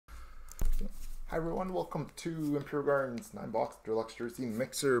Hi everyone, welcome to Imperial Gardens 9-box Deluxe Jersey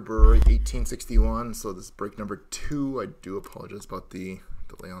Mixer break 1861. So this is break number 2. I do apologize about the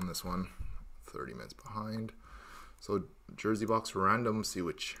delay on this one. 30 minutes behind. So Jersey box random, see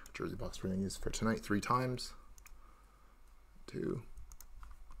which Jersey box we're going to use for tonight 3 times. 2,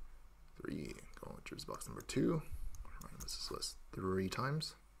 3, go with Jersey box number 2. Random this list 3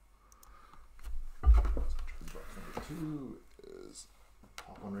 times. So Jersey box number 2 is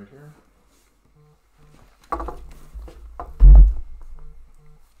top one right here.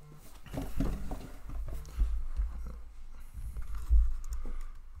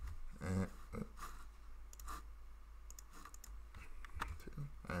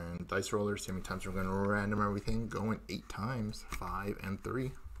 And dice rollers, see how many times we're going to random everything. Going 8 times, 5 and 3.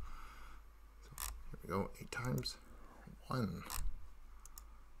 So here we go, 8 times. 1,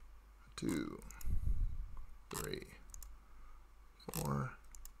 2, 3, 4,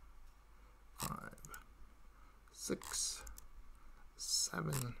 5, 6,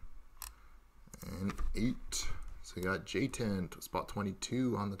 7, and 8. So we got J10 spot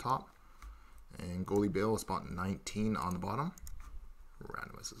 22 on the top, and Goalie Bill spot 19 on the bottom.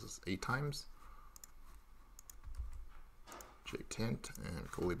 Random, this is 8 times. J10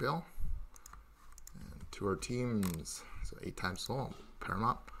 and Goalie Bill. And to our teams, so 8 times all. Pair them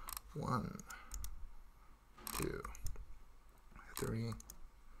up. 1, 2, 3,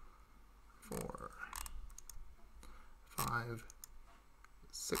 4, 5,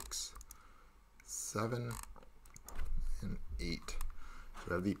 6, 7, and 8. So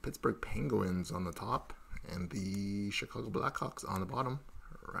we have the Pittsburgh Penguins on the top and the Chicago Blackhawks on the bottom.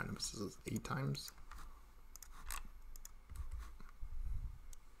 Random, this is 8 times.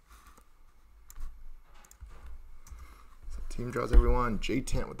 So team draws everyone.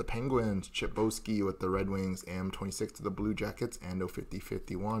 J10 with the Penguins, Chip Boski with the Red Wings, M26 with the Blue Jackets, Ando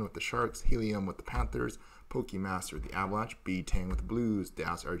 5051 with the Sharks, Helium with the Panthers, Pokemaster with the Avalanche, B-Tang with the Blues,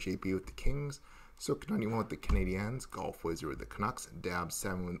 Das RJB with the Kings, Sook 91 with the Canadiens, Golf Wizard with the Canucks, Dab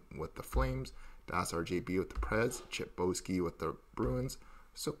 7 with the Flames, Das RJB with the Preds, Chip Boski with the Bruins,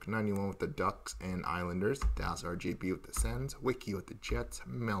 Sook 91 with the Ducks and Islanders, Das RJB with the Sens, Wiki with the Jets,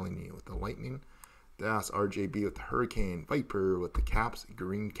 Melanie with the Lightning, Das RJB with the Hurricane, Viper with the Caps,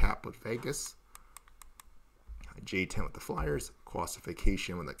 Green Cap with Vegas, J10 with the Flyers,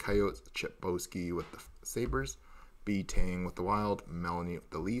 Quasification with the Coyotes, Chip Boski with the Sabres, B-Tang with the Wild, Melanie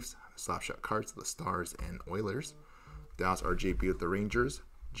with the Leafs, Slapshot Cards with the Stars and Oilers, Das RJB with the Rangers,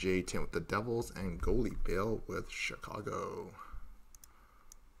 J10 with the Devils, and Goalie Bill with Chicago.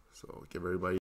 So give everybody